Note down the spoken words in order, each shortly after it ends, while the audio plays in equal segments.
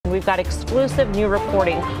We've got exclusive new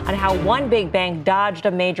reporting on how one big bank dodged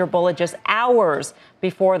a major bullet just hours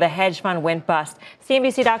before the hedge fund went bust.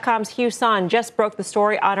 CNBC.com's Hugh Son just broke the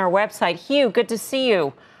story on our website. Hugh, good to see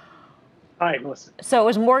you. Hi, Melissa. So it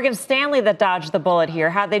was Morgan Stanley that dodged the bullet here.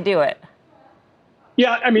 How'd they do it?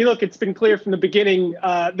 Yeah, I mean, look, it's been clear from the beginning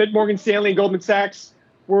that Morgan Stanley and Goldman Sachs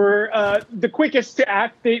were the quickest to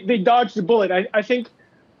act. They dodged the bullet. I think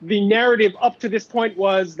the narrative up to this point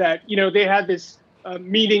was that, they had this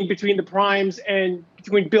meeting between the primes and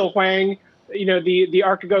between Bill Huang, the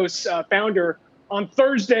Archegos founder, on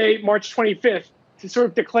Thursday, March 25th, to sort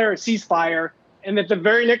of declare a ceasefire. And that the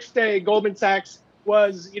very next day, Goldman Sachs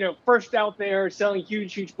was, first out there selling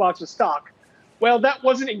huge blocks of stock. Well, that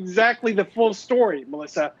wasn't exactly the full story,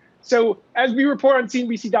 Melissa. So as we report on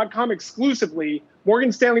CNBC.com exclusively,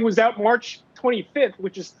 Morgan Stanley was out March 25th,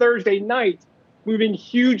 which is Thursday night, moving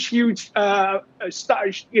huge blocks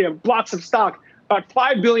of stock, about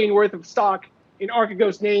 $5 billion worth of stock in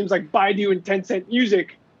Archegos names like Baidu and Tencent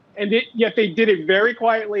Music. And yet they did it very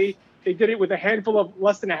quietly. They did it with a handful of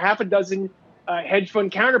less than a half a dozen hedge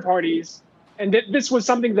fund counterparties. And this was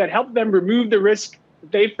something that helped them remove the risk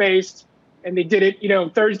that they faced. And they did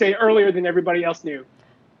it, Thursday earlier than everybody else knew.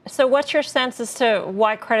 So what's your sense as to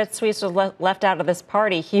why Credit Suisse was left out of this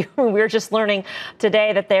party? We were just learning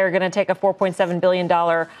today that they're going to take a $4.7 billion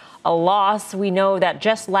loss. We know that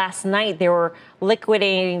just last night they were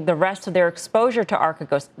liquidating the rest of their exposure to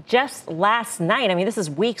Archegos. Just last night. I mean, this is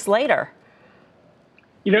weeks later.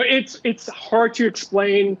 It's hard to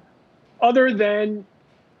explain other than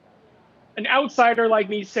an outsider like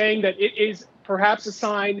me saying that it is perhaps a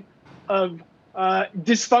sign of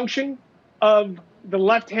dysfunction, of the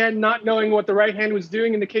left hand not knowing what the right hand was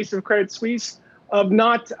doing in the case of Credit Suisse, of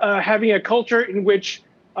not having a culture in which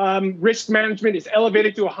risk management is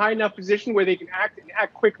elevated to a high enough position where they can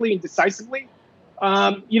act quickly and decisively.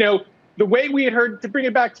 The way we had heard, to bring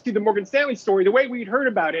it back to the Morgan Stanley story, the way we'd heard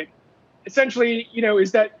about it, essentially,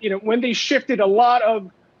 is that, when they shifted a lot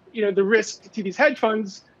of, the risk to these hedge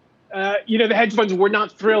funds, the hedge funds were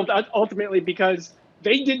not thrilled ultimately because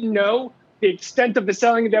they didn't know the extent of the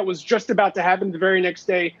selling that was just about to happen the very next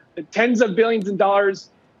day, the tens of billions of dollars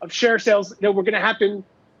of share sales that were going to happen,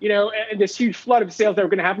 and this huge flood of sales that were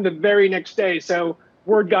going to happen the very next day. So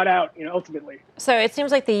word got out, ultimately. So it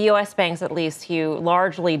seems like the U.S. banks, at least, Hugh,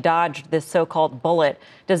 largely dodged this so-called bullet.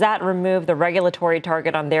 Does that remove the regulatory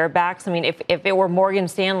target on their backs? I mean, if it were Morgan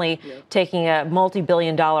Stanley taking a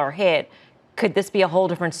multi-billion-dollar hit, could this be a whole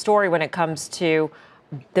different story when it comes to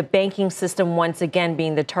the banking system once again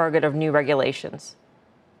being the target of new regulations?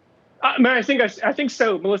 I think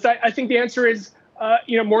so, Melissa. I think the answer is,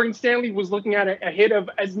 Morgan Stanley was looking at a hit of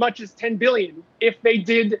as much as $10 billion if they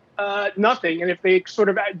did nothing, and if they sort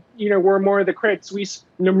of, were more of the Credit Suisse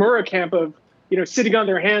Nomura camp of, sitting on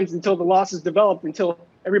their hands until the losses developed, until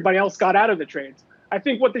everybody else got out of the trades. I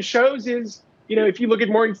think what this shows is, if you look at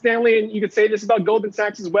Morgan Stanley, and you could say this about Goldman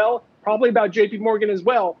Sachs as well, probably about J.P. Morgan as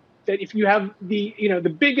well, that if you have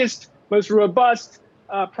the biggest, most robust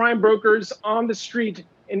prime brokers on the street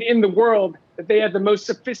and in the world, that they have the most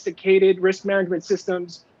sophisticated risk management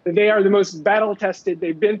systems, that they are the most battle tested.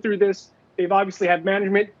 They've been through this. They've obviously had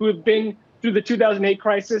management who have been through the 2008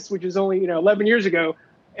 crisis, which is only 11 years ago,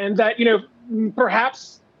 and that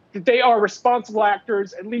perhaps that they are responsible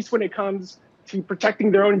actors, at least when it comes to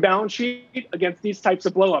protecting their own balance sheet against these types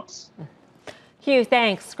of blowups. Hugh,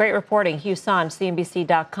 thanks. Great reporting. Hugh Son,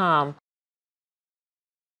 CNBC.com.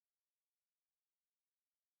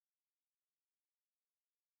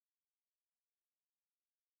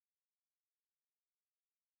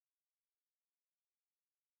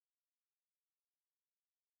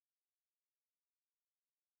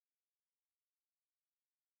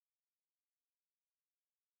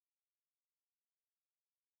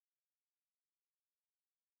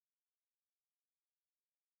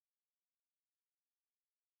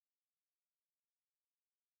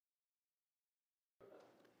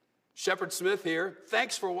 Shepard Smith here.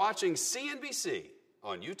 Thanks for watching CNBC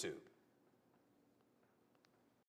on YouTube.